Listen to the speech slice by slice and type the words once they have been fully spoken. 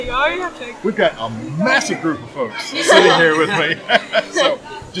We've got a massive group of folks sitting here with me. So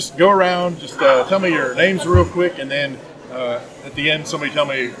just go around, just tell me your names real quick, and then at the end, somebody tell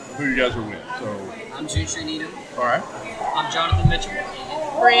me who you guys are with. So I'm Juicer Needham. All right. I'm Jonathan Mitchell.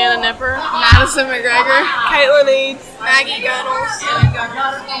 Brianna Nipper. Madison McGregor. Caitlin Eads. Maggie Gunnels.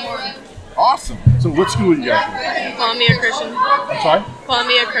 Awesome. So what school are you guys in? Columbia Christian. I'm sorry?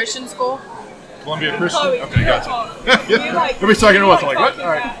 Columbia Christian School. Columbia Christian? Okay, gotcha. Everybody's talking to us. I'm like, what? All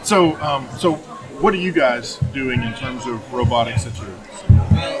right. So, what are you guys doing in terms of robotics at your school?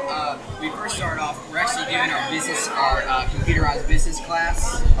 Well, we first started off. We're actually doing our computerized business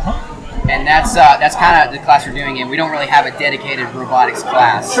class, and that's kind of the class we're doing. And we don't really have a dedicated robotics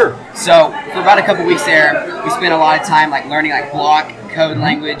class. Sure. So for about a couple weeks there, we spent a lot of time like learning like block code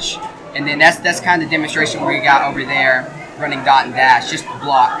language, and then that's kind of the demonstration we got over there. Running dot and dash, just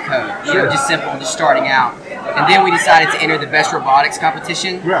block code. You know, just simple, just starting out. And then we decided to enter the best robotics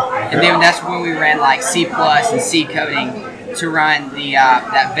competition. Yeah. And then that's when we ran like C+ and C coding to run the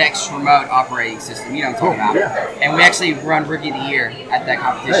that Vex remote operating system. You know what I'm talking about. Yeah. And we actually run Rookie of the Year at that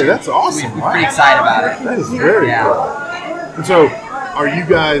competition. Hey, that's awesome. We're pretty excited about it. That is very cool. And so, are you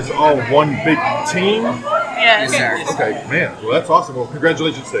guys all one big team? Yes, sir. Okay, man. Well, that's awesome. Well,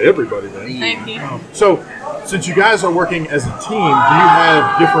 congratulations to everybody then. Thank you. So, since you guys are working as a team, do you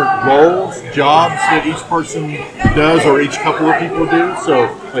have different roles, jobs that each person does or each couple of people do? So,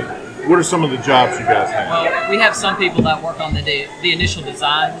 like, what are some of the jobs you guys have? Well, we have some people that work on the initial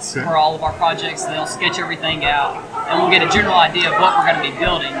designs for all of our projects. They'll sketch everything out, and we'll get a general idea of what we're going to be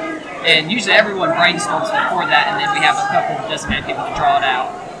building. And usually everyone brainstorms before that, and then we have a couple of designated people to draw it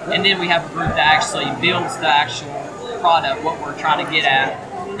out. And then we have a group that actually builds the actual product, what we're trying to get at.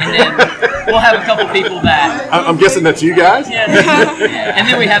 And then we'll have a couple people that... I'm guessing that's you guys? Yeah. And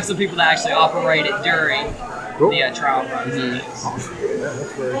then we have some people that actually operate it during the trial runs. Awesome. Yeah,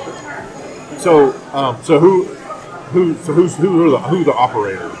 that's very good. So who are the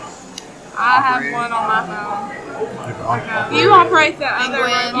operators? I have one on my phone. You operate the other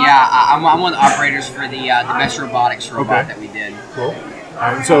robot? Yeah, I'm one of the operators for the Best Robotics robot that we did. Cool.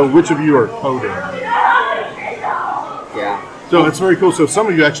 And so which of you are coding? Yeah. So it's very cool. So some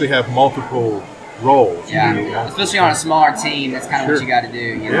of you actually have multiple roles. Yeah, especially on a smaller team, that's kind of what you got to do.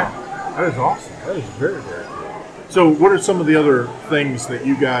 You know? Yeah, that is awesome. That is very, very cool. So what are some of the other things that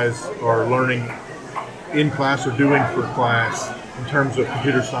you guys are learning in class or doing for class in terms of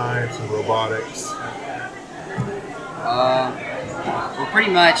computer science and robotics? Well,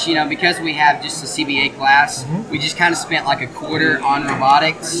 pretty much, because we have just a CBA class, we just kind of spent like a quarter on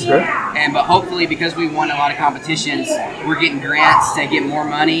robotics. Okay. But hopefully, because we won a lot of competitions, we're getting grants to get more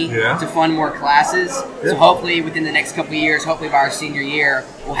money to fund more classes. Yeah. So hopefully, within the next couple of years, hopefully by our senior year,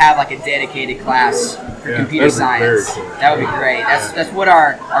 we'll have like a dedicated class for computer science. Cool. That would be great. That's what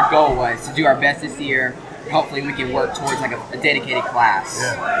our goal was, to do our best this year. Hopefully we can work towards like a dedicated class.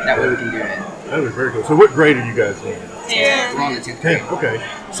 Yeah. That way we can do it. That would be very cool. So what grade are you guys in? 10. We're on the 10th grade. 10, okay.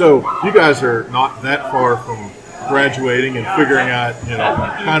 So you guys are not that far from graduating and figuring out,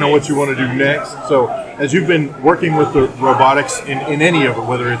 kind of what you want to do next. So as you've been working with the robotics in any of it,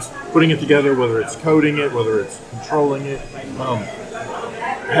 whether it's putting it together, whether it's coding it, whether it's controlling it,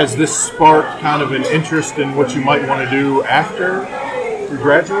 has this sparked kind of an interest in what you might want to do after you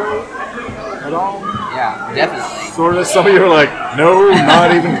graduate at all? Yeah, definitely. Sort of. Some of you are like, no,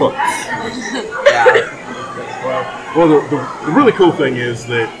 not even close. Well, the really cool thing is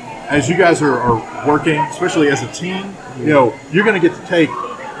that as you guys are working, especially as a team, you're going to get to take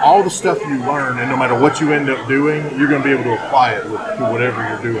all the stuff you learn, and no matter what you end up doing, you're going to be able to apply it to whatever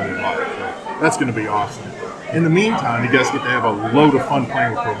you're doing in life. So that's going to be awesome. In the meantime, you guys get to have a load of fun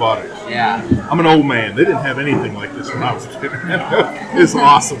playing with robotics. Yeah. I'm an old man. They didn't have anything like this when I was a kid. It's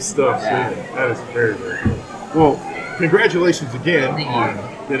awesome stuff. Yeah. So that is very, very cool. Well, congratulations again on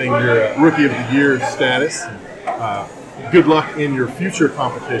getting your Rookie of the Year status. Good luck in your future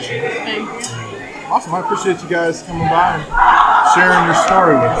competition. Thanks. Awesome. I appreciate you guys coming by and sharing your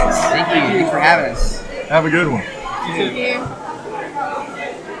story with us. Thank you. Thanks for having us. Have a good one. Thank you.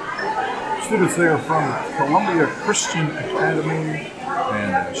 Students there from Columbia Christian Academy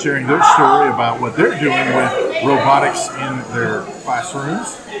and sharing their story about what they're doing with robotics in their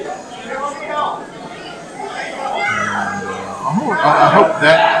classrooms. And I hope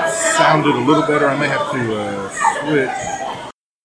that sounded a little better. I may have to switch.